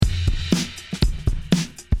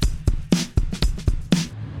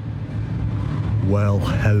Well,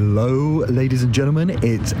 hello, ladies and gentlemen.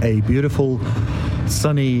 It's a beautiful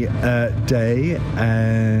sunny day,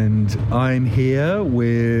 and I'm here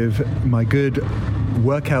with my good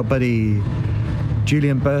workout buddy,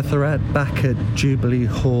 Julian Bertherat, back at Jubilee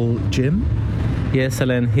Hall Gym. Yes,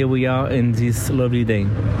 Alan, here we are in this lovely day.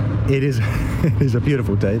 It is a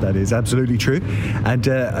beautiful day, that is absolutely true. And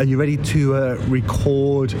are you ready to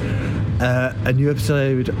record a new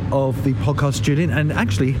episode of the podcast, Julian? And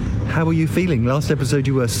actually, how are you feeling? Last episode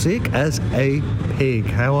you were sick as a pig.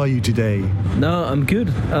 How are you today? No, I'm good.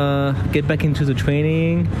 Get back into the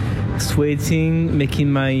training, sweating,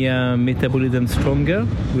 making my metabolism stronger,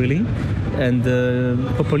 really, and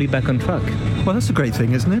properly back on track. Well, that's a great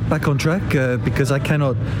thing, isn't it? Back on track, because I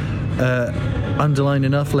cannot underline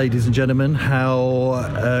enough, ladies and gentlemen,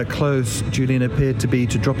 how close Julian appeared to be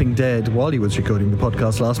to dropping dead while he was recording the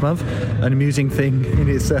podcast last month. An amusing thing in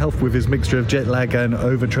itself with his mixture of jet lag and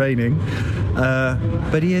overtraining.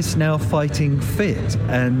 But he is now fighting fit,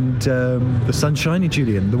 and the sun's shining,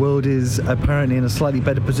 Julian. The world is apparently in a slightly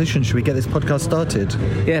better position. Should we get this podcast started?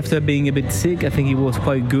 Yeah, after being a bit sick, I think it was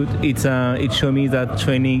quite good. It showed me that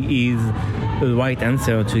training is the right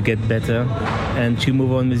answer to get better and to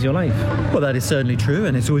move on with your life. Well, that is certainly true,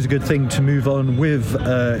 and it's always a good thing to move on with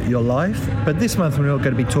your life. But this month we're not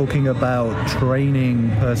going to be talking about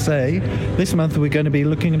training per se. This month we're going to be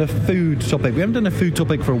looking at a food topic. We haven't done a food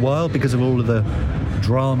topic for a while because of all of the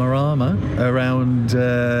drama around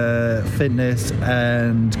fitness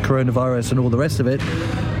and coronavirus and all the rest of it.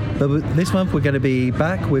 But this month we're going to be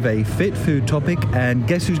back with a fit food topic, and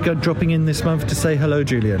guess who's dropping in this month to say hello,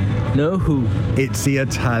 Julian? No, who? It's the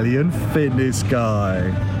Italian fitness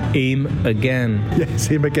guy. Him again. Yes,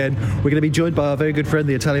 him again. We're going to be joined by our very good friend,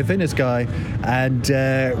 the Italian fitness guy, and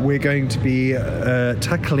we're going to be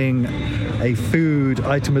tackling a food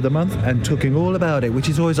item of the month and talking all about it, which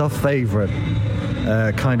is always our favourite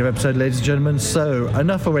kind of episode, ladies and gentlemen. So,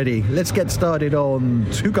 enough already. Let's get started on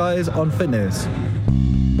Two Guys on Fitness.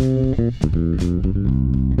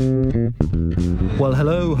 Well,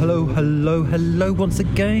 hello once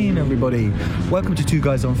again, everybody. Welcome to Two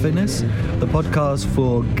Guys on Fitness, the podcast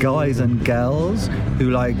for guys and gals who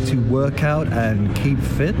like to work out and keep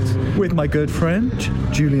fit, with my good friend,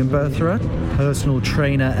 Julian Bertherat, personal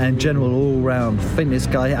trainer and general all-round fitness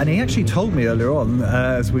guy. And he actually told me earlier on,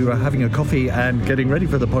 as we were having a coffee and getting ready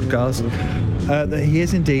for the podcast, that he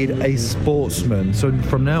is indeed a sportsman. So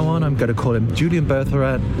from now on, I'm going to call him Julian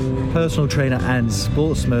Bertherat, personal trainer and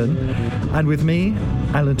sportsman. And with me,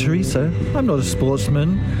 Alan Teresa. I'm not a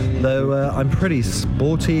sportsman, though I'm pretty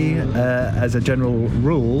sporty as a general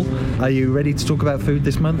rule. Are you ready to talk about food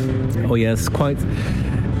this month? Oh yes, quite.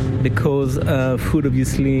 Because food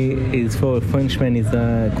obviously is, for a Frenchman, is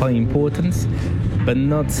quite important, but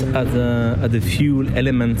not as a fuel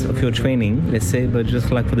element of your training, let's say, but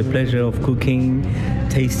just like for the pleasure of cooking,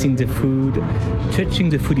 tasting the food, touching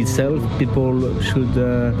the food itself. People should,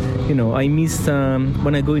 I miss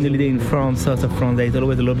when I go in holiday in France, south of France, there's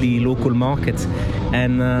always a lovely local market,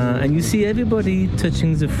 and you see everybody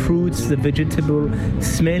touching the fruits, the vegetables,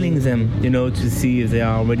 smelling them, to see if they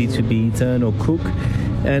are ready to be eaten or cooked.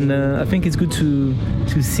 And I think it's good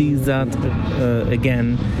to see that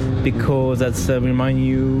again, because that's remind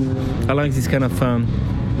you. I like this kind of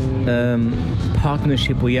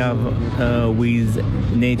partnership we have with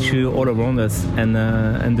nature all around us, and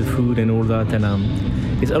the food and all that, and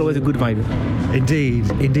it's always a good vibe.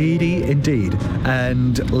 Indeed.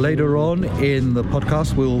 And later on in the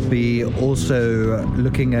podcast, we'll be also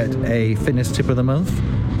looking at a fitness tip of the month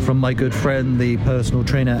from my good friend, the personal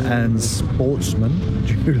trainer and sportsman,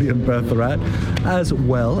 Julian Bertherat, as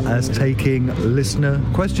well as taking listener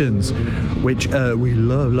questions, which we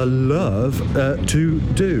love to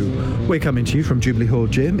do. We're coming to you from Jubilee Hall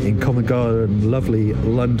Gym in Covent Garden, lovely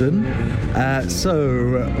London.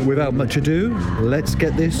 So, without much ado, let's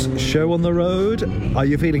get this show on the road. Are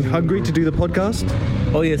you feeling hungry to do the podcast?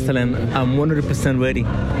 Oh yes, Alan, I'm 100% ready.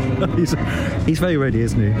 He's very ready,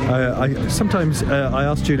 isn't he? I sometimes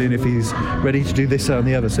ask Julian if he's ready to do this and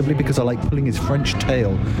the other, simply because I like pulling his French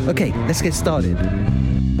tail. Okay, let's get started.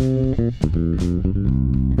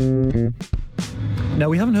 Now,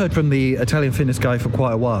 we haven't heard from the Italian fitness guy for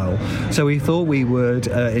quite a while, so we thought we would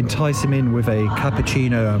entice him in with a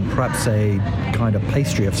cappuccino and perhaps a kind of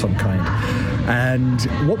pastry of some kind. And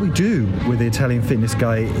what we do with the Italian fitness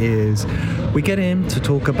guy is we get him to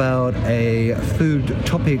talk about a food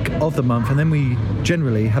topic of the month, and then we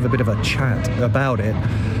generally have a bit of a chat about it.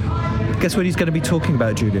 Guess what he's going to be talking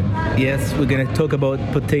about, Julian? Yes, we're going to talk about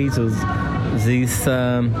potatoes. These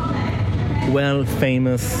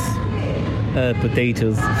famous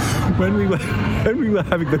potatoes. when we were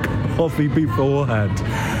having the coffee beforehand,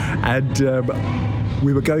 and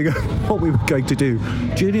we were going what we were going to do,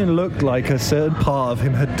 Julian looked like a certain part of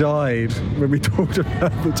him had died when we talked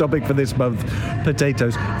about the topic for this month,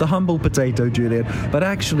 potatoes, the humble potato, Julian. But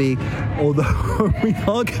actually, although we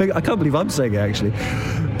are going, I can't believe I'm saying it actually,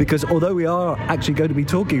 because although we are actually going to be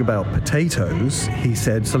talking about potatoes, he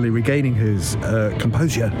said, suddenly regaining his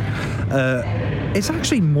composure, it's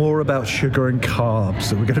actually more about sugar and carbs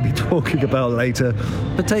that we're going to be talking about later.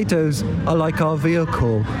 Potatoes are like our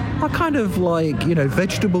vehicle, are kind of like,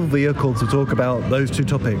 vegetable vehicle to talk about those two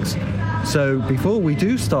topics. So before we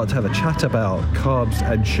do start to have a chat about carbs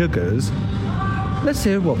and sugars, let's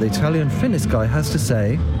hear what the Italian fitness guy has to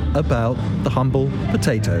say about the humble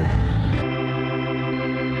potato.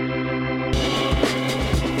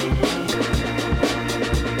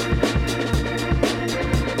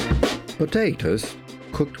 Potatoes,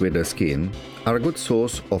 cooked with the skin, are a good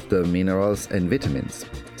source of the minerals and vitamins,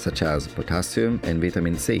 such as potassium and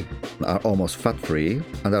vitamin C, are almost fat-free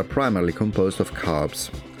and are primarily composed of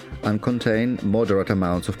carbs, and contain moderate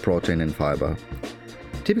amounts of protein and fiber.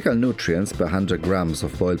 Typical nutrients per 100 grams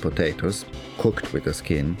of boiled potatoes, cooked with the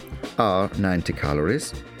skin, are 90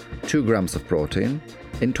 calories, 2 grams of protein,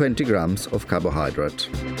 and 20 grams of carbohydrate.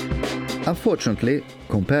 Unfortunately,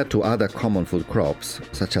 compared to other common food crops,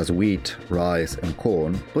 such as wheat, rice, and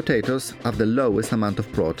corn, potatoes have the lowest amount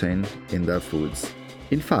of protein in their foods.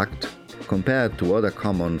 In fact, compared to other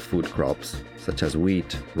common food crops, such as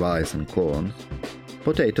wheat, rice, and corn,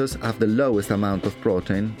 potatoes have the lowest amount of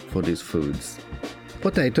protein for these foods.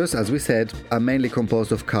 Potatoes, as we said, are mainly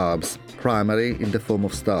composed of carbs, primarily in the form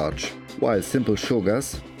of starch, while simple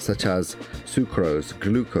sugars, such as sucrose,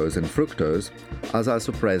 glucose, and fructose, are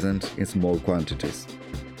also present in small quantities.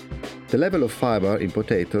 The level of fiber in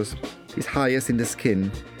potatoes is highest in the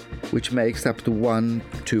skin, which makes up to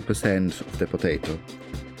 1-2% of the potato.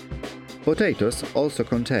 Potatoes also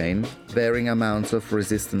contain varying amounts of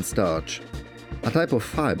resistant starch, a type of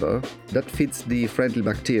fiber that feeds the friendly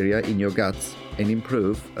bacteria in your guts and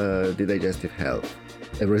improve the digestive health.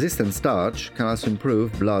 A resistant starch can also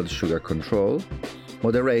improve blood sugar control,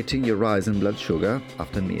 moderating your rise in blood sugar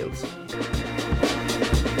after meals.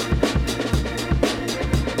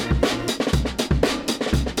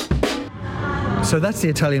 So that's the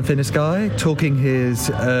Italian fitness guy talking his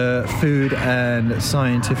food and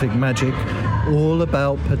scientific magic all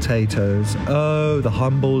about potatoes. Oh, the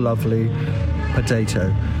humble, lovely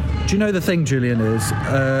potato. Do you know the thing, Julian, is,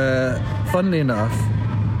 funnily enough,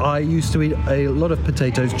 I used to eat a lot of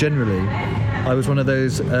potatoes generally. I was one of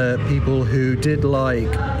those people who did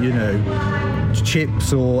like,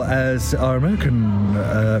 chips, or as our American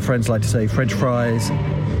friends like to say, French fries,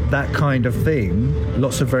 that kind of thing.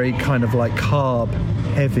 Lots of very kind of like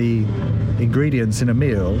carb-heavy ingredients in a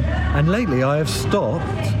meal. And lately I have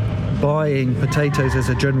stopped buying potatoes as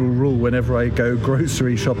a general rule whenever I go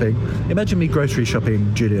grocery shopping. Imagine me grocery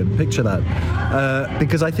shopping, Julian. Picture that.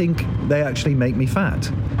 Because I think they actually make me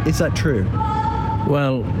fat. Is that true?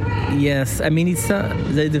 Well, yes. I mean,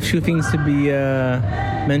 there's a few things to be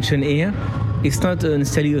mentioned here. It's not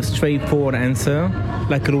necessarily a straightforward answer,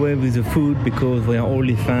 like always with the food, because we are all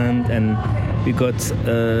different and we got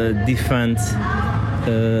different.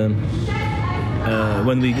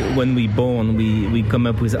 When we born, we come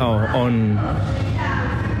up with our own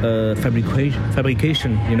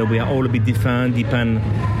fabrication. We are all a bit different. Depend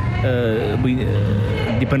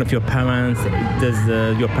of your parents.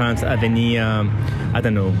 Does your parents have any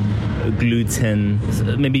gluten?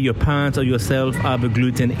 Maybe your parents or yourself have a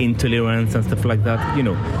gluten intolerance and stuff like that.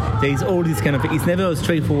 There is all this kind of. It's never a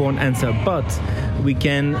straightforward answer, but we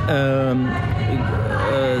can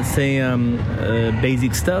say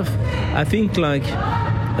basic stuff. I think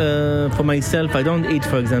for myself, I don't eat,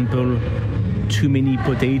 for example, too many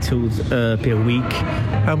potatoes per week.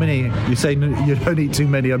 How many? You say you don't eat too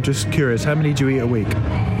many. I'm just curious. How many do you eat a week?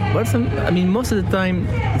 Well, most of the time,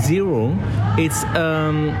 0. It's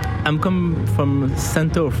I'm coming from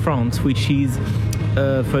center of France, which is,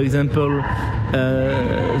 for example,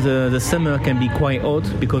 the summer can be quite hot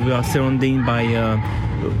because we are surrounded by a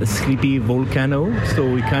sleepy volcano. So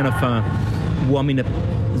we kind of warm in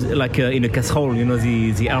in a casserole,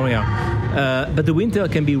 the area. But the winter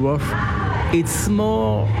can be rough. It's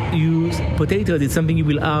more potatoes. It's something you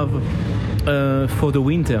will have for the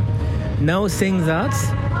winter. Now saying that,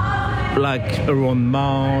 like around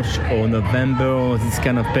March or November or this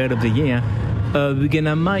kind of period of the year, we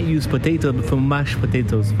might use potatoes for mashed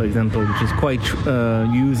potatoes, for example, which is quite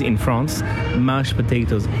used in France, mashed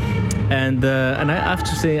potatoes. And I have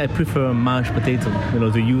to say I prefer mashed potatoes,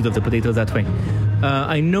 the use of the potatoes that way.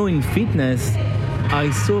 I know in fitness, I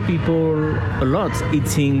saw people a lot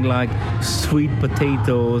eating like sweet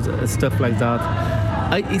potatoes, stuff like that.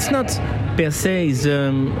 It's not per se is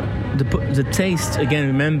the taste. Again,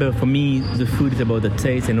 remember, for me, the food is about the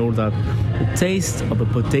taste and all that. The taste of the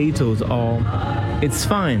potatoes it's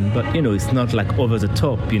fine, but it's not like over the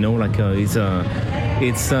top. Like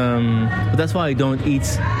that's why I don't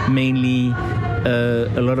eat mainly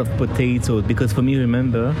a lot of potatoes, because for me,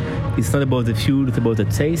 remember, it's not about the fuel, it's about the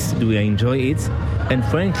taste. Do I enjoy it? And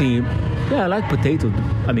frankly, I like potatoes.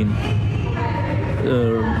 I mean,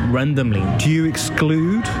 randomly. Do you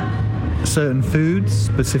exclude certain foods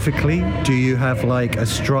specifically? Do you have like a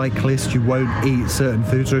strike list? You won't eat certain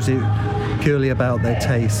foods, or is it purely about their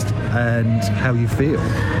taste and how you feel?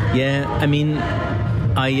 Yeah, I mean,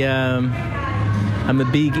 I'm a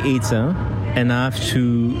big eater, and I have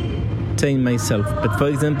to tame myself. But for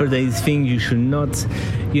example, there is things you should not,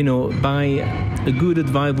 buy. A good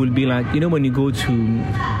advice will be like, when you go to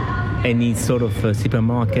any sort of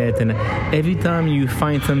supermarket, and every time you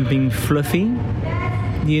find something fluffy,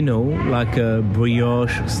 like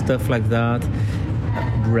brioche, stuff like that,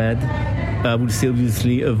 bread, I would say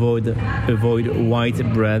obviously avoid white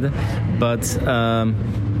bread, but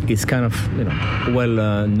it's kind of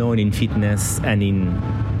well known in fitness and in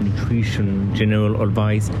nutrition, general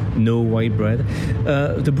advice, no white bread.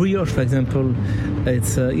 The brioche, for example,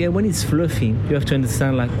 it's when it's fluffy, you have to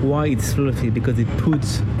understand like why it's fluffy, because they put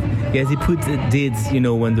dates,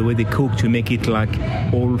 when the way they cook to make it like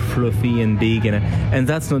all fluffy and big, and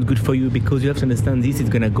that's not good for you, because you have to understand this is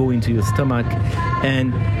gonna go into your stomach.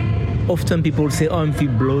 And often people say, "Oh, I'm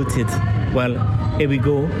feel bloated." Well, here we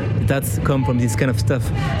go. That's come from this kind of stuff.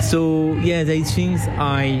 So there is things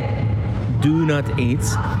I do not eat,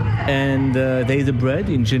 and there is the bread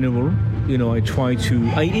in general.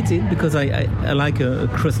 I eat it because I like a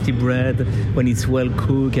crusty bread when it's well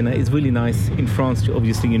cooked, and it's really nice in France,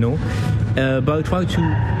 obviously, but I try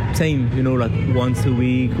to tame, like once a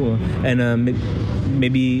week,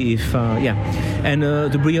 maybe if, and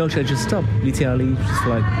the brioche I just stop, literally, just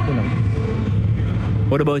like,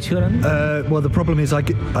 What about you, Alan? Well, the problem is I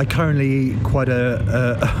currently eat quite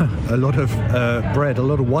a lot of bread, a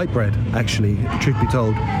lot of white bread, actually, truth be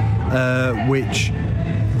told, which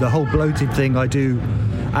the whole bloated thing I do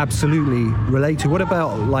absolutely relate to. What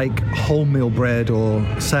about like wholemeal bread or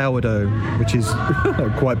sourdough, which is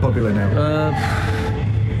quite popular now?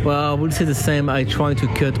 Well, I would say the same. I try to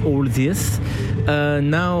cut all this.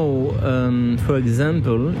 Now, for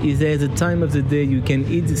example, if there's a time of the day you can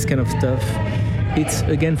eat this kind of stuff, it's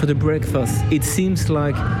again for the breakfast. It seems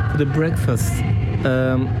like for the breakfast,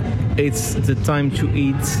 it's the time to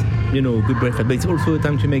eat, good breakfast. But it's also a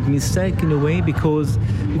time to make mistake in a way, because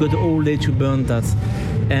you got all day to burn that.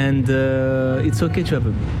 And it's okay to have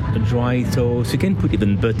a dry toast. You can put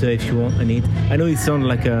even butter if you want on it. I know it sounds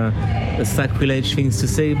like a sacrilege things to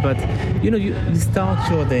say, but you start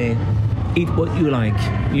your day, eat what you like,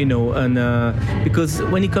 and because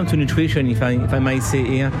when it comes to nutrition, if I might say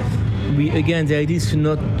here, the idea is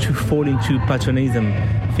not to fall into patronism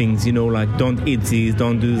things, like don't eat this,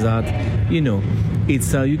 don't do that,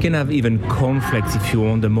 It's you can have even cornflakes if you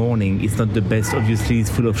want in the morning. It's not the best, obviously. It's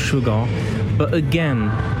full of sugar, but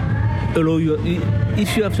again, allow you.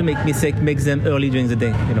 If you have to make mistakes, make them early during the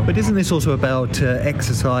day. But isn't this also about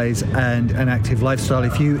exercise and an active lifestyle?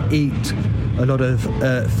 If you eat a lot of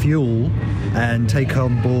fuel and take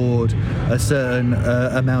on board a certain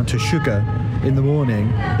amount of sugar in the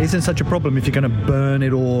morning, isn't such a problem if you're going to burn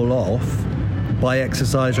it all off by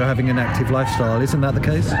exercise or having an active lifestyle? Isn't that the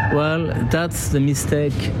case? Well, that's the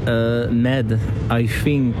mistake made. I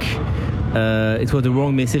think it was the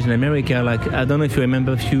wrong message in America. Like, I don't know if you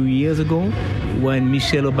remember a few years ago when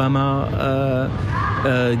Michelle Obama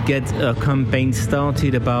get a campaign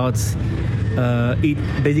started about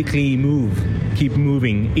keep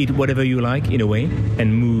moving, eat whatever you like in a way,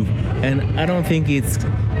 and move. And I don't think it's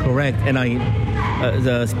correct. And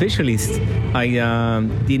the specialist, I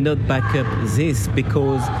did not back up this,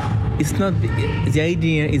 because it's not, the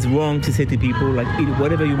idea is wrong to say to people like eat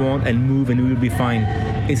whatever you want and move and we will be fine.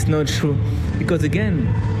 It's not true, because again,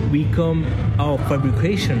 our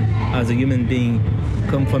fabrication as a human being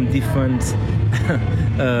come from different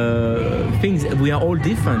things. We are all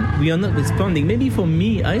different. We are not responding. Maybe for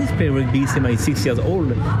me, I play rugby since I'm 6 years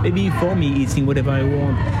old. Maybe for me, eating whatever I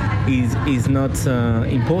want is not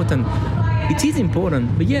important. It is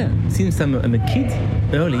important, but since I'm a kid,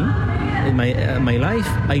 early in my life,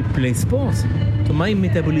 I play sports. my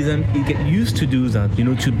metabolism, it get used to do that,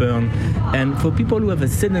 to burn. And for people who have a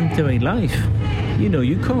sedentary life,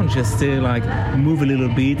 you can't just say like move a little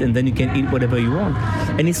bit and then you can eat whatever you want.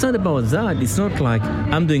 And it's not about that. It's not like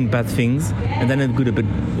I'm doing bad things and then I'm good about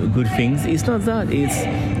good things. It's not that. You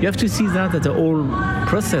have to see that as a whole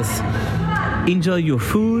process. Enjoy your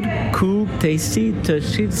food, cook, taste it,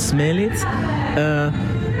 touch it, smell it,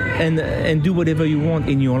 and do whatever you want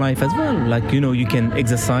in your life as well. Like, you can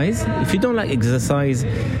exercise. If you don't like exercise,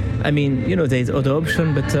 there's other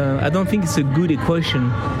option, but I don't think it's a good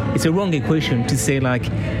equation. It's a wrong equation to say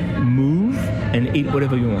like move and eat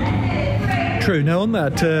whatever you want. True. Now on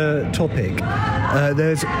that topic,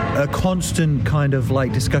 there's a constant kind of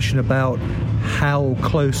like discussion about how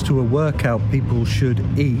close to a workout people should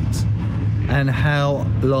eat and how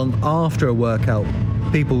long after a workout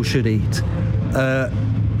people should eat.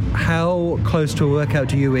 How close to a workout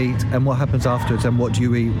do you eat, and what happens afterwards, and what do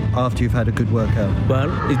you eat after you've had a good workout?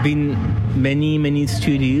 Well, it's been many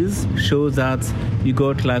studies show that you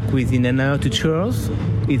got like within an hour to 2 hours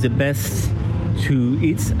is the best to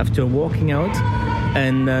eat after working out,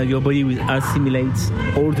 and your body will assimilate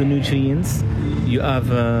all the nutrients you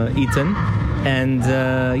have eaten. And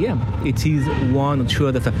it is 1 or 2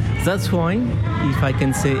 hours after. That's why, if I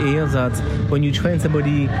can say here, that when you train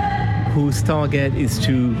somebody whose target is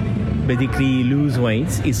to basically lose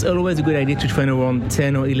weight, it's always a good idea to train around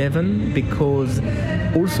 10 or 11, because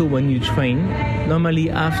also when you train, normally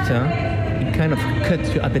after, it kind of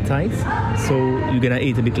cuts your appetite, so you're gonna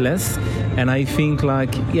eat a bit less. And I think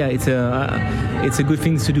it's a good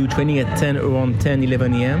thing to do training at around 10,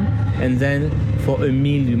 11 a.m. and then for a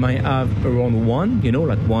meal you might have around 1,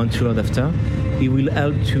 like 1, 2 hours after. It will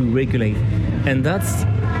help to regulate. And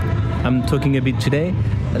I'm talking a bit today,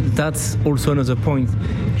 that's also another point.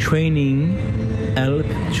 Training helps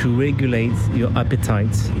to regulate your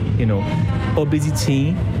appetite.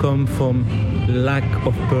 Obesity comes from lack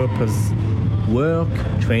of purpose. Work,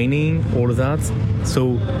 training, all that.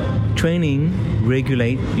 So training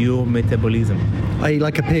regulates your metabolism. I eat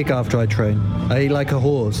like a pig after I train. I eat like a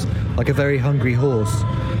horse, like a very hungry horse.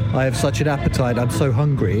 I have such an appetite, I'm so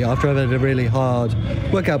hungry after I've had a really hard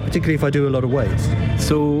workout, particularly if I do a lot of weights.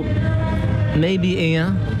 So maybe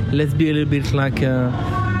here, let's be a little bit like,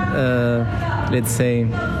 let's say,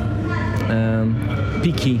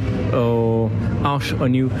 picky or harsh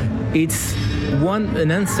on you. It's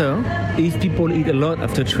an answer. If people eat a lot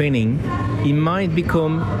after training, it might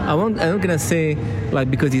become, I'm not gonna say like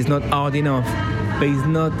because it's not hard enough, but it's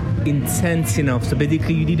not intense enough. So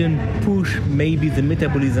basically you didn't push maybe the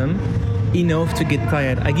metabolism enough to get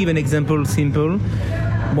tired. I give an example, simple.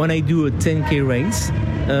 When I do a 10K race,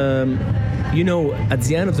 at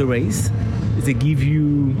the end of the race, they give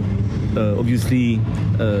you obviously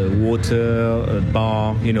water, a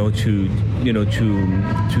bar, to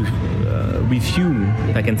refuel,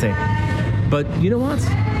 I can say. But you know what?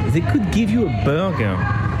 They could give you a burger.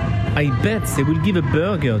 I bet they will give a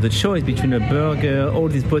burger, the choice between a burger, all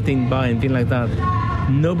this protein bar and things like that.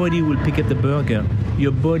 Nobody will pick up the burger.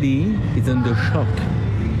 Your body is under shock.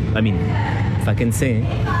 If I can say.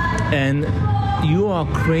 And your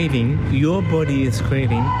body is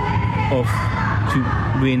craving to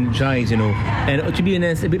re-energize, And to be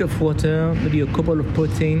honest, a bit of water, maybe a couple of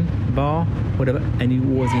protein bar, whatever, and it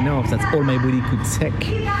was enough. That's all my body could take.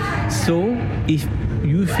 So if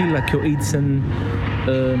you feel like you're eating,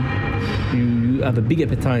 you have a big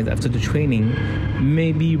appetite after the training,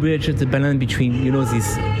 maybe readjust the balance between,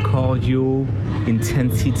 this cardio,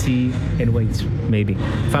 intensity, and weight, maybe,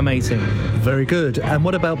 if I may say. Very good. And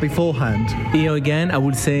what about beforehand? Here again, I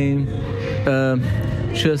would say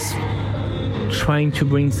just trying to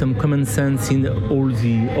bring some common sense in all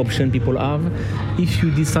the options people have. If you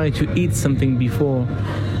decide to eat something before,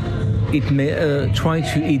 it may try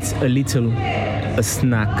to eat a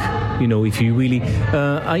snack. If you really,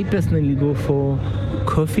 I personally go for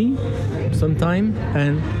coffee sometime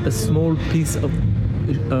and a small piece of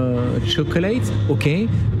chocolate. Okay,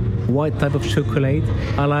 what type of chocolate?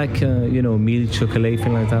 I like milk chocolate,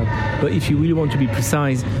 thing like that. But if you really want to be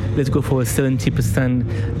precise, let's go for a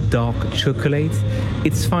 70% dark chocolate.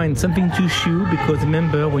 It's fine, something to chew, because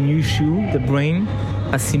remember, when you chew, the brain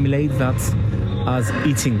assimilates that as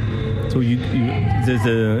eating. So you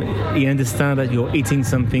understand that you're eating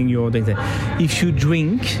something. If you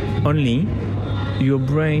drink only, your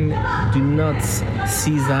brain do not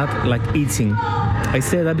see that like eating. I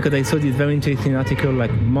say that because I saw this very interesting article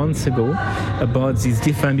like months ago about this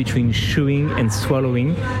difference between chewing and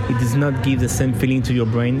swallowing. It does not give the same feeling to your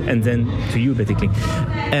brain and then to you, basically.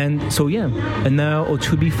 And so, an hour or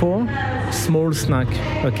two before, small snack.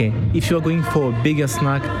 Okay, if you're going for a bigger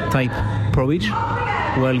snack type porridge,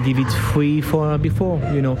 well, give it 3-4 hours before.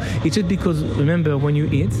 It's just because, remember, when you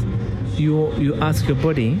eat, you ask your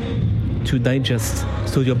body to digest.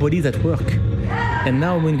 So your body is at work. And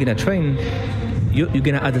now when you're going to train, you're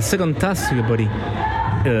going to add a second task to your body.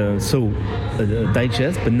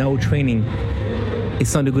 Digest, but now training.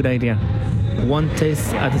 It's not a good idea. One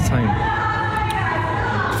taste at a time.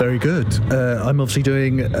 Very good. I'm obviously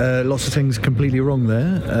doing lots of things completely wrong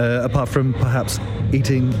there, apart from perhaps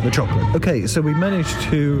eating the chocolate. Okay, so we managed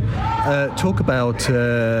to talk about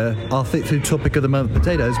our Fit Food topic of the month,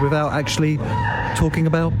 potatoes, without actually talking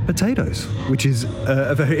about potatoes, which is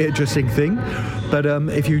a very interesting thing. But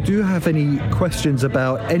if you do have any questions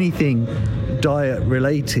about anything diet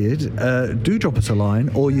related, do drop us a line,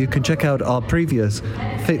 or you can check out our previous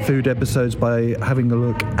Fit Food episodes by having a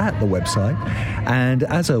look at the website. And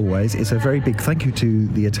as always, it's a very big thank you to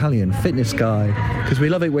the Italian fitness guy, because we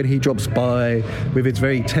love it when he drops by with his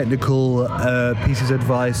very technical pieces of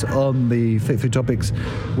advice on the Fit Food topics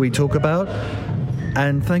we talk about.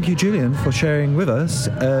 And thank you, Julian, for sharing with us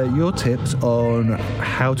your tips on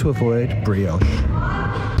how to avoid brioche.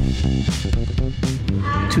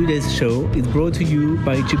 Today's show is brought to you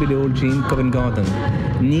by Jubilee Old Gym, Covent Garden.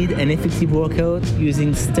 Need an effective workout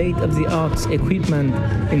using state-of-the-art equipment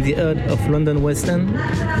in the heart of London West End?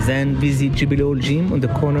 Then visit Jubilee Old Gym on the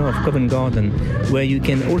corner of Covent Garden, where you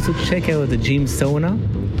can also check out the gym sauna,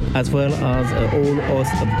 as well as a whole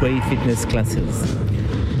host of great fitness classes.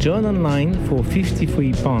 Join online for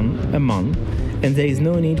 £53 a month, and there is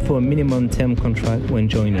no need for a minimum term contract when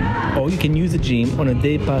joining. Or you can use the gym on a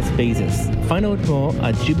day pass basis. Find out more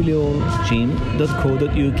at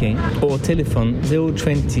jubileeoldgym.co.uk or telephone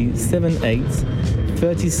 020 78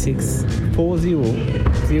 36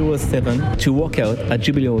 4007 to work out at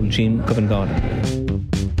Jubilee Old Gym, Covent Garden.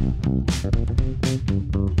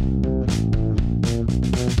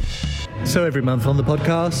 So every month on the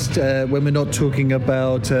podcast, when we're not talking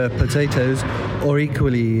about potatoes or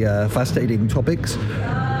equally fascinating topics,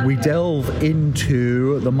 we delve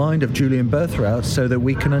into the mind of Julian Berthrout so that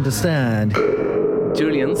we can understand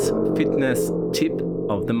Julian's fitness tip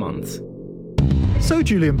of the month. So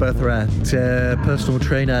Julian Berthrout, personal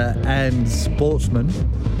trainer and sportsman,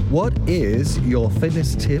 what is your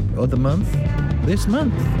fitness tip of the month this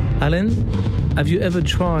month? Alan, have you ever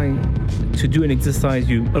tried to do an exercise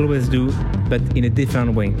you always do, but in a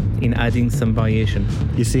different way, in adding some variation?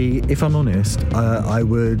 You see, if I'm honest, I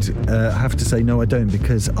would have to say no, I don't,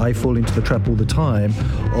 because I fall into the trap all the time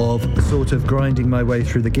of sort of grinding my way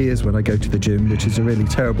through the gears when I go to the gym, which is a really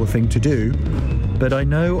terrible thing to do. But I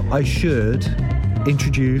know I should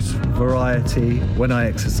introduce variety when I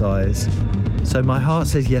exercise. So my heart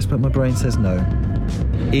says yes, but my brain says no.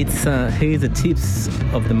 It's here the tips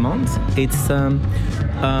of the month. It's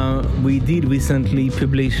we did recently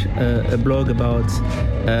publish a blog about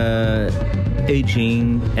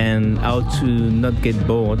aging and how to not get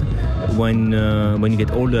bored when you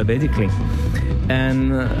get older, basically.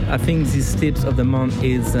 And I think these tips of the month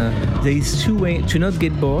is there is two ways to not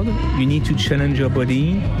get bored. You need to challenge your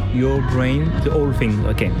body, your brain, the whole thing.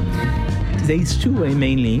 Okay. There is two ways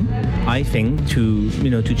mainly, I think, to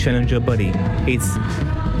challenge your body. It's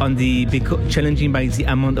challenging by the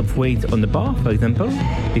amount of weight on the bar, for example,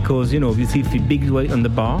 because obviously if you big weight on the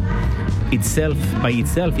bar by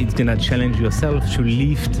itself, it's gonna challenge yourself to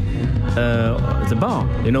lift the bar.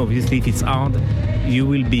 Obviously if it's hard, you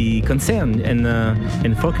will be concerned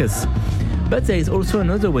and focus. But there is also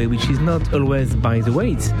another way, which is not always by the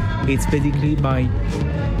weight. It's basically by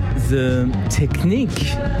the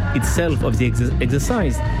technique itself of the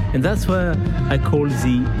exercise, and that's where I call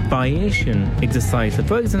the variation exercise. So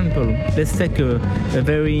for example, let's take a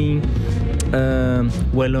very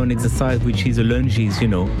well-known exercise, which is the lunges.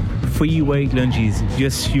 Free weight lunges.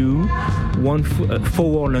 Just you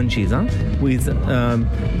forward lunges, with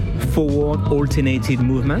forward alternated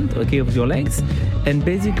movement, of your legs, and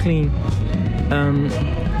basically.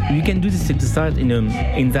 You can do this exercise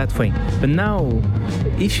in that way. But now,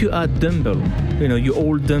 if you add dumbbell, you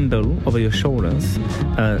hold dumbbell over your shoulders,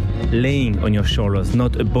 laying on your shoulders,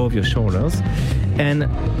 not above your shoulders. And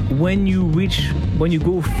when you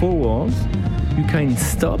go forward, you can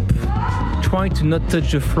stop, try to not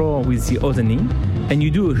touch the floor with the other knee, and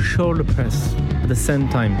you do a shoulder press at the same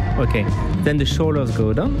time. Okay, then the shoulders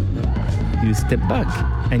go down, you step back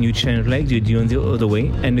and you change legs, you do on the other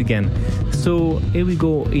way, and again. So here we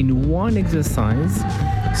go in one exercise.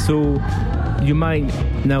 So you might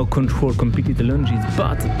now control completely the lunges,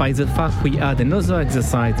 but by the fact we add another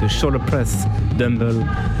exercise, a shoulder press dumbbell,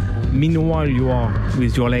 meanwhile you are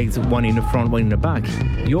with your legs one in the front, one in the back,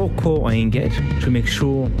 your core are engaged to make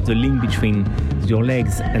sure the link between your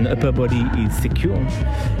legs and the upper body is secure,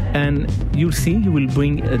 and you'll see you will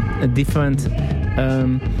bring a different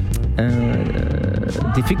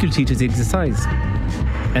difficulty to the exercise.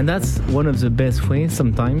 And that's one of the best ways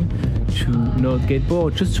sometimes to not get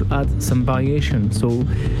bored, just to add some variation. So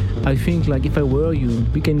I think, like, if I were you,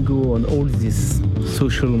 we can go on all these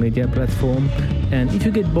social media platform, and if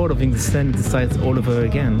you get bored of doing the same exercise all over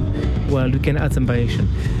again, well, you can add some variation.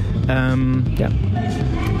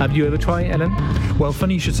 Have you ever tried, Alan? Well,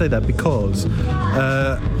 funny you should say that, because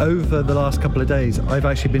over the last couple of days, I've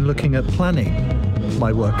actually been looking at planning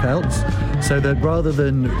my workouts, so that rather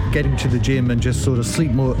than getting to the gym and just sort of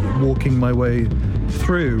sleepwalking my way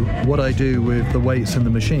through what I do with the weights and the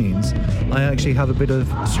machines, I actually have a bit of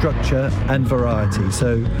structure and variety.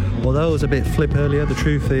 So although I was a bit flip earlier, the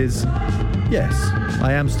truth is, yes,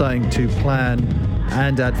 I am starting to plan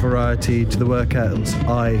and add variety to the workouts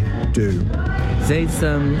I do. It's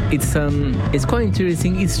quite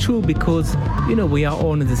interesting. It's true, because we are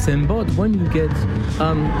all in the same boat. When you get,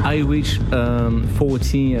 I reached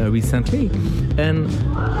 40 recently, and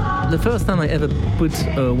the first time I ever put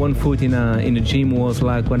one foot in a gym was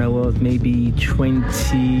like when I was maybe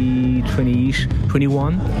 20-ish,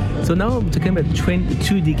 21. So now I'm talking about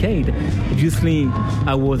 2 decades. Obviously,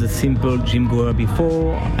 I was a simple gym goer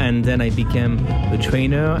before, and then I became a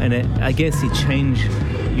trainer, and I guess it changed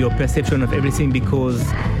your perception of everything, because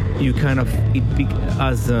you kind of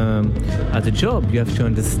as a job you have to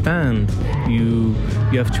understand you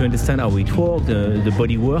have to understand how it works, the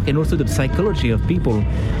body work, and also the psychology of people.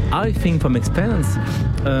 I think from experience,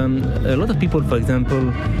 a lot of people, for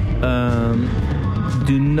example,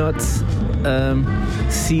 do not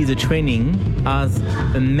see the training as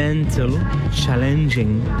a mental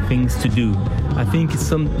challenging things to do. I think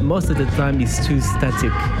most of the time it's too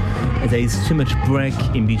static. There is too much break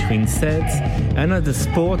in between sets. And as a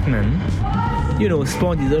sportman,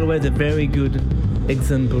 sport is always a very good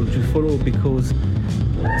example to follow, because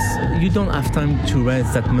you don't have time to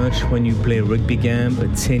rest that much when you play a rugby game, a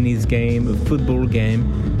tennis game, a football game.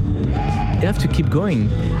 You have to keep going.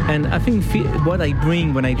 And I think what I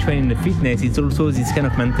bring when I train in the fitness is also this kind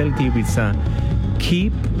of mentality with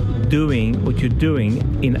keep doing what you're doing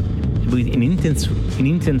in an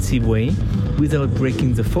intensive way, without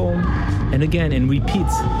breaking the form, and again, and repeat,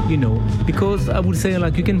 because I would say,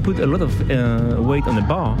 like, you can put a lot of weight on the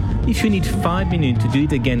bar. If you need 5 minutes to do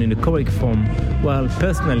it again in the correct form, well,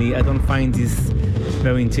 personally, I don't find this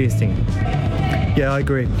very interesting. Yeah, I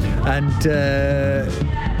agree. And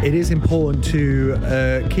it is important to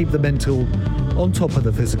keep the mental on top of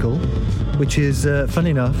the physical, which is, fun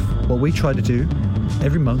enough, what we try to do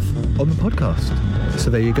every month on the podcast. So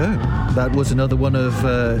there you go. That was another one of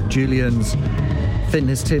Julian's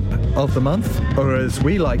fitness tip of the month, or as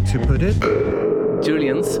we like to put it,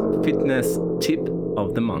 Julian's fitness tip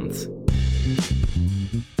of the month.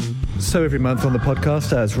 So every month on the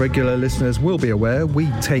podcast, as regular listeners will be aware, we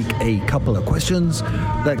take a couple of questions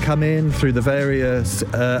that come in through the various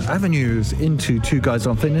avenues into Two Guys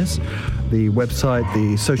on Fitness, the website,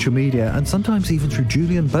 the social media, and sometimes even through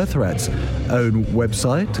Julian Bertherat's own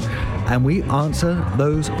website, and we answer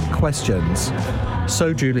those questions.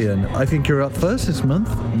 So Julian, I think you're up first this month.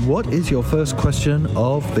 What is your first question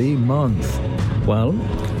of the month? Well,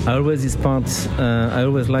 I always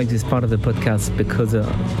like this part of the podcast, because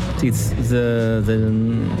it's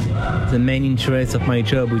the main interest of my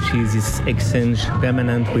job, which is this exchange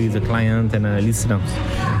permanent with the client and listeners.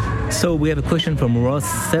 So we have a question from Ross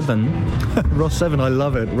 7. Ross 7, I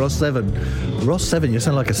love it. Ross 7, you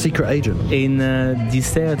sound like a secret agent. In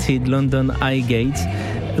deserted London Highgate,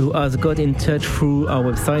 who has got in touch through our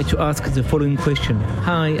website to ask the following question.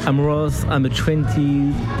 Hi, I'm Ross. I'm a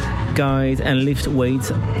 20 guy and lift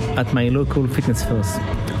weights at my local Fitness First.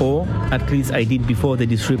 Or at least I did before the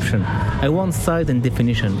description. I want size and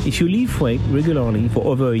definition. If you lift weight regularly for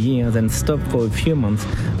over a year, then stop for a few months,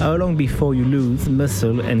 how long before you lose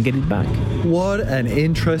muscle and get it back? What an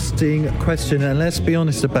interesting question. And let's be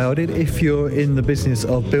honest about it. If you're in the business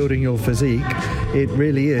of building your physique, it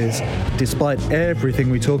really is. Despite everything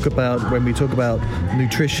we talk about when we talk about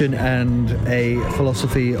nutrition and a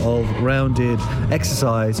philosophy of rounded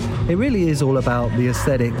exercise, it really is all about the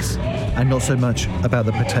aesthetics and not so much about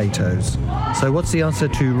the potatoes. So what's the answer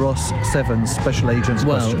to Ross 7's special agent's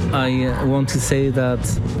question? Well, I want to say that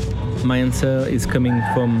my answer is coming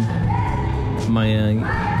from my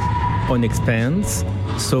own experience.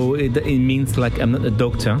 So it means like I'm not a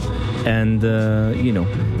doctor, and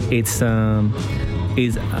it's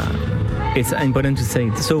important to say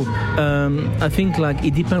it. So I think like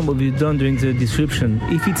it depends what you've done during the disruption.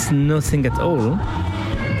 If it's nothing at all,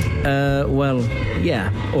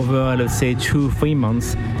 over let's say 2-3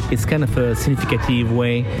 months, it's kind of a significant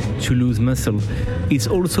way to lose muscle. It's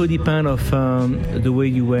also depend of the way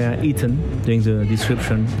you were eaten during the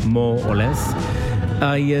disruption, more or less.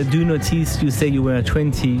 I do notice you say you were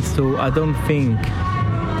 20, so I don't think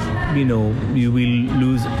you will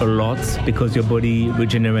lose a lot because your body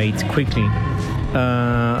regenerates quickly.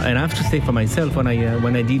 And I have to say for myself, when I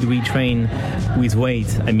did retrain with weight,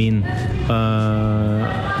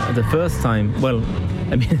 the first time,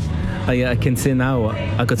 I can say now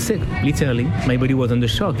I got sick, literally. My body was under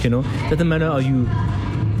shock, Doesn't matter how you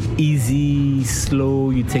easy, slow,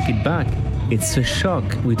 you take it back. It's a shock.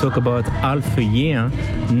 We talk about half a year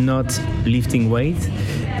not lifting weight.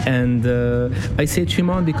 And I say 2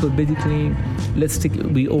 months because basically,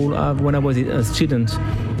 we all have, when I was a student,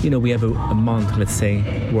 we have a month, let's say,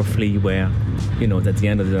 roughly, where, at the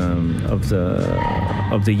end of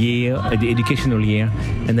the year, the educational year,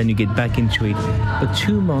 and then you get back into it. But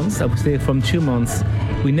 2 months, I would say from 2 months,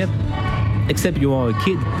 we never, except you are a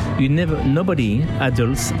kid, nobody,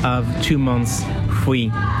 adults, have 2 months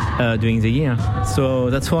free during the year. So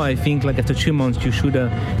that's why I think like after 2 months you should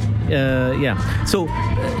So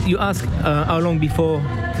you ask how long before,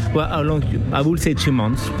 how long, I would say 2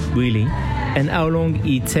 months really, and how long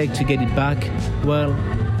it takes to get it back. Well,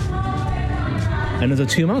 another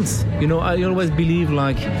 2 months. I always believe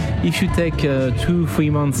like if you take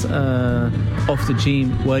 2-3 months off the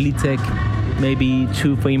gym, well, it take maybe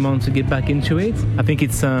 2-3 months to get back into it. I think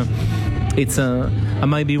it's I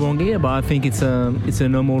might be wrong here, but I think it's a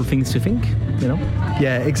normal thing to think,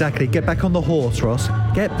 Yeah, exactly. Get back on the horse, Ross.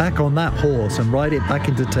 Get back on that horse and ride it back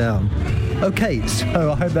into town. Okay,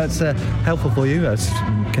 so I hope that's helpful for you. As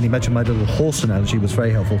you can imagine, my little horse analogy was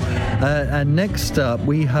very helpful. And next up,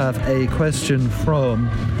 we have a question from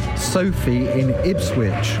Sophie in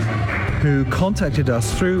Ipswich, who contacted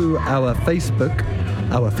us through our Facebook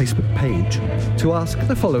page to ask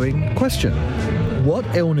the following question. What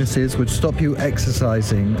illnesses would stop you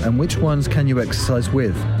exercising, and which ones can you exercise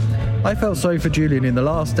with? I felt sorry for Julian in the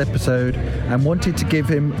last episode and wanted to give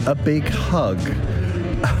him a big hug.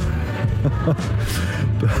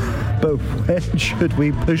 But when should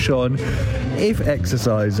we push on if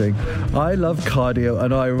exercising? I love cardio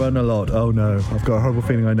and I run a lot. Oh no, I've got a horrible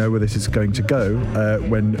feeling I know where this is going to go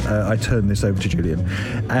when I turn this over to Julian.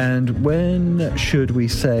 And when should we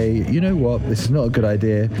say, you know what, this is not a good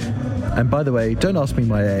idea? And by the way, don't ask me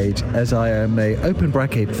my age, as I am a open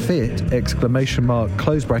bracket fit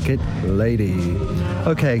close bracket lady.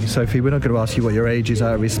 Okay, Sophie, we're not going to ask you what your age is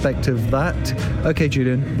out of respect of that. Okay,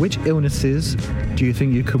 Julian, which illnesses do you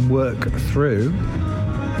think you can work through?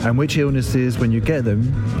 And which illnesses, when you get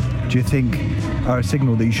them, do you think are a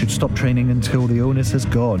signal that you should stop training until the illness has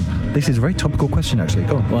gone? This is a very topical question, actually.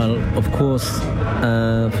 Go on. Well, of course,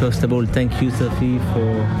 first of all, thank you, Sophie,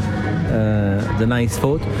 for the nice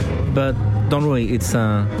thought. But don't worry, it's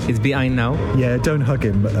behind now. Yeah, don't hug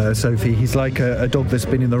him, Sophie. He's like a dog that's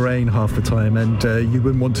been in the rain half the time, and you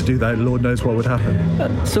wouldn't want to do that. Lord knows what would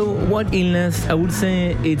happen. So what illness? I would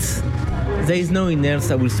say there is no illness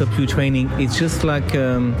that will stop you training. It's just like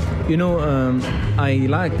I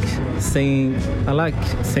like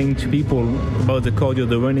saying to people about the cardio,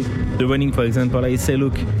 the running, for example. I say,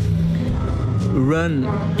 look, run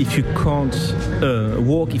if you can't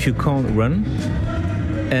walk, if you can't run,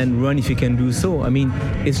 and run if you can do so.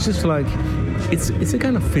 It's just like it's a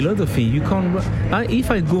kind of philosophy. You can't run. If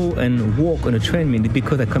I go and walk on a treadmill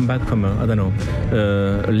because I come back from a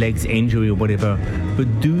legs injury or whatever, but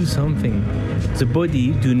do something. The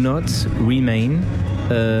body do not remain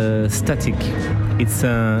static. It's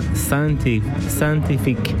a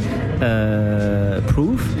scientific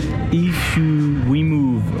proof. If you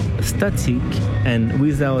remove static and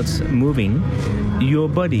without moving, your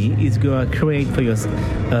body is going to create for you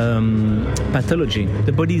pathology.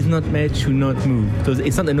 The body is not made to not move. So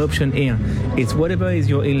it's not an option here. It's whatever is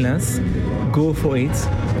your illness, go for it,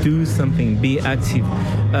 do something, be active.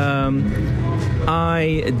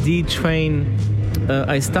 I did train,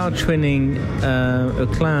 I started training a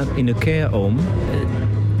client in a care home.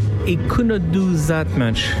 He could not do that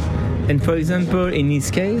much. And for example, in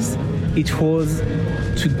his case, it was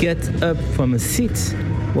to get up from a seat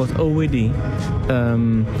was already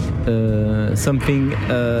something,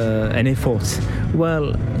 an effort.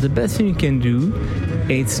 Well, the best thing you can do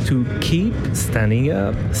is to keep standing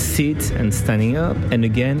up, sit and standing up, and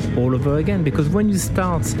again, all over again. Because when you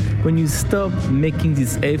stop making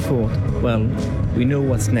this effort, well, we know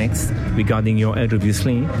what's next regarding your age,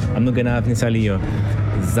 obviously. I'm not going to have necessarily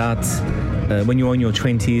that when you're in your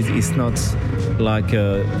 20s, it's not like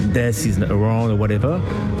death is around or whatever.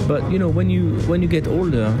 But, you know, when you get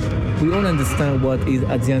older, we all understand what is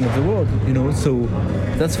at the end of the world, you know. So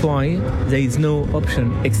that's why there is no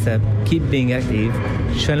option except keep being active,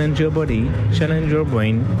 challenge your body, challenge your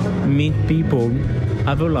brain, meet people,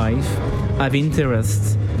 have a life, have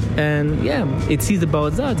interests. And yeah, it is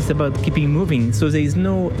about that. It's about keeping moving. So there is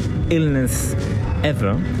no illness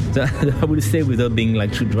ever, I would say, without being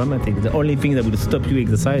like too dramatic. The only thing that will stop you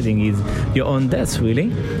exercising is your own death,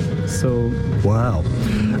 really. So wow.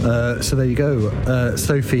 So there you go,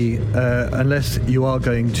 Sophie. Unless you are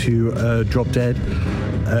going to drop dead,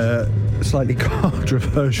 slightly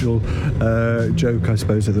controversial joke, I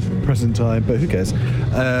suppose, at the present time, but who cares?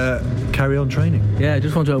 Carry on training. Yeah, I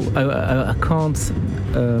just want to. I can't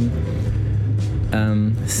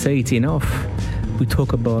say it enough. We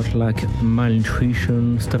talk about like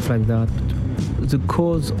malnutrition, stuff like that. But the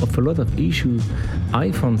cause of a lot of issues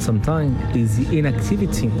I found sometimes is the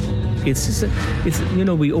inactivity. It's you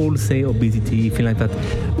know, we all say obesity, feel like that.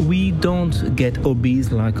 We don't get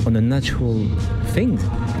obese like on a natural thing.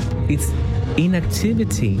 It's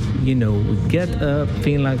inactivity, you know. We get up,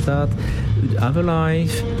 feel like that, have a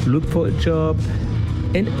life, look for a job,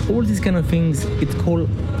 and all these kind of things. It's called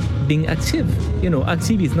being active. You know,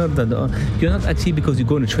 active is not that you're not active because you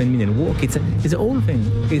go on a treadmill and walk. It's a whole thing.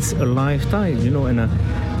 It's a lifestyle, you know. And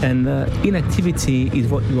inactivity is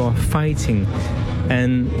what you are fighting,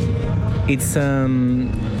 and it's I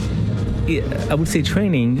would say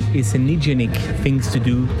training is an hygienic things to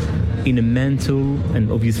do in a mental and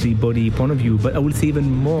obviously body point of view, but I would say even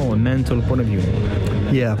more a mental point of view.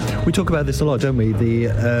 Yeah, we talk about this a lot, don't we?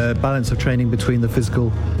 The balance of training between the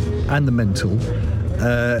physical and the mental,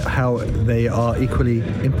 how they are equally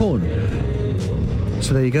important.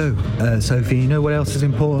 So there you go. Sophie, you know what else is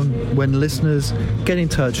important? When listeners get in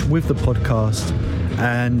touch with the podcast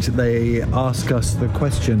and they ask us the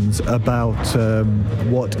questions about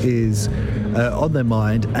what is on their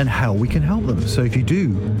mind and how we can help them. So if you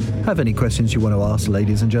do have any questions you want to ask,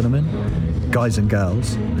 ladies and gentlemen, guys and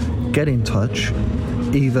gals, get in touch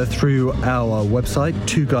either through our website,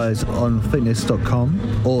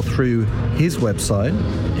 twoguysonfitness.com, or through his website,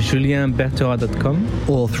 julienberthera.com,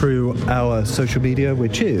 or through our social media,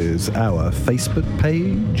 which is our Facebook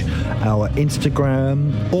page, our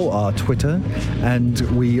Instagram, or our Twitter. And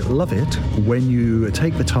we love it when you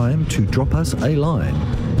take the time to drop us a line.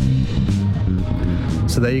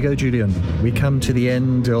 So there you go, Julian. We come to the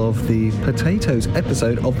end of the potatoes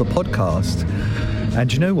episode of the podcast. And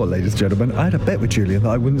you know what, ladies and gentlemen, I had a bet with Julian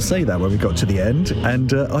that I wouldn't say that when we got to the end,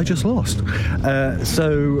 and I just lost.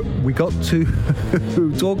 So we got to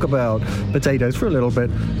talk about potatoes for a little bit,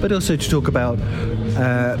 but also to talk about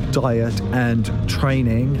diet and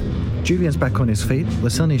training. Julian's back on his feet. The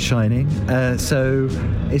sun is shining. So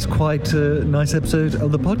it's quite a nice episode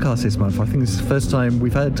of the podcast this month. I think this is the first time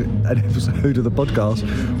we've had an episode of the podcast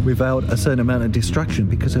without a certain amount of distraction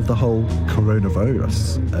because of the whole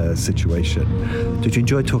coronavirus situation. Did you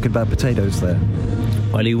enjoy talking about potatoes there?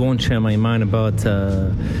 Well, I won't share my mind about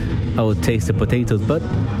how it tastes the potatoes, but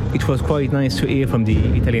it was quite nice to hear from the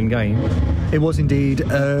Italian guy. It was indeed.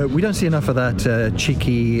 We don't see enough of that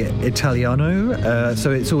cheeky Italiano,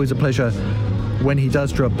 so it's always a pleasure when he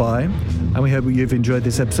does drop by. And we hope you've enjoyed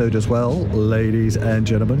this episode as well, ladies and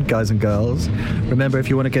gentlemen, guys and girls. Remember, if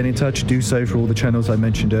you want to get in touch, do so for all the channels I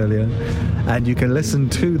mentioned earlier. And you can listen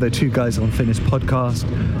to the Two Guys on Fitness podcast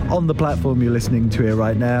on the platform you're listening to it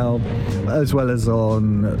right now, as well as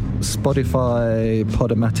on Spotify,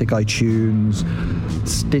 Podomatic, iTunes,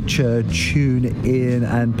 Stitcher, TuneIn,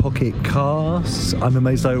 and Pocket Casts. I'm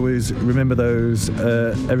amazed I always remember those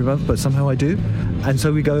every month, but somehow I do. And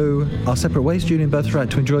so we go our separate ways, Julian Berthera,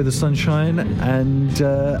 to enjoy the sunshine. And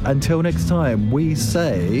until next time, we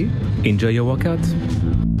say... enjoy your workout.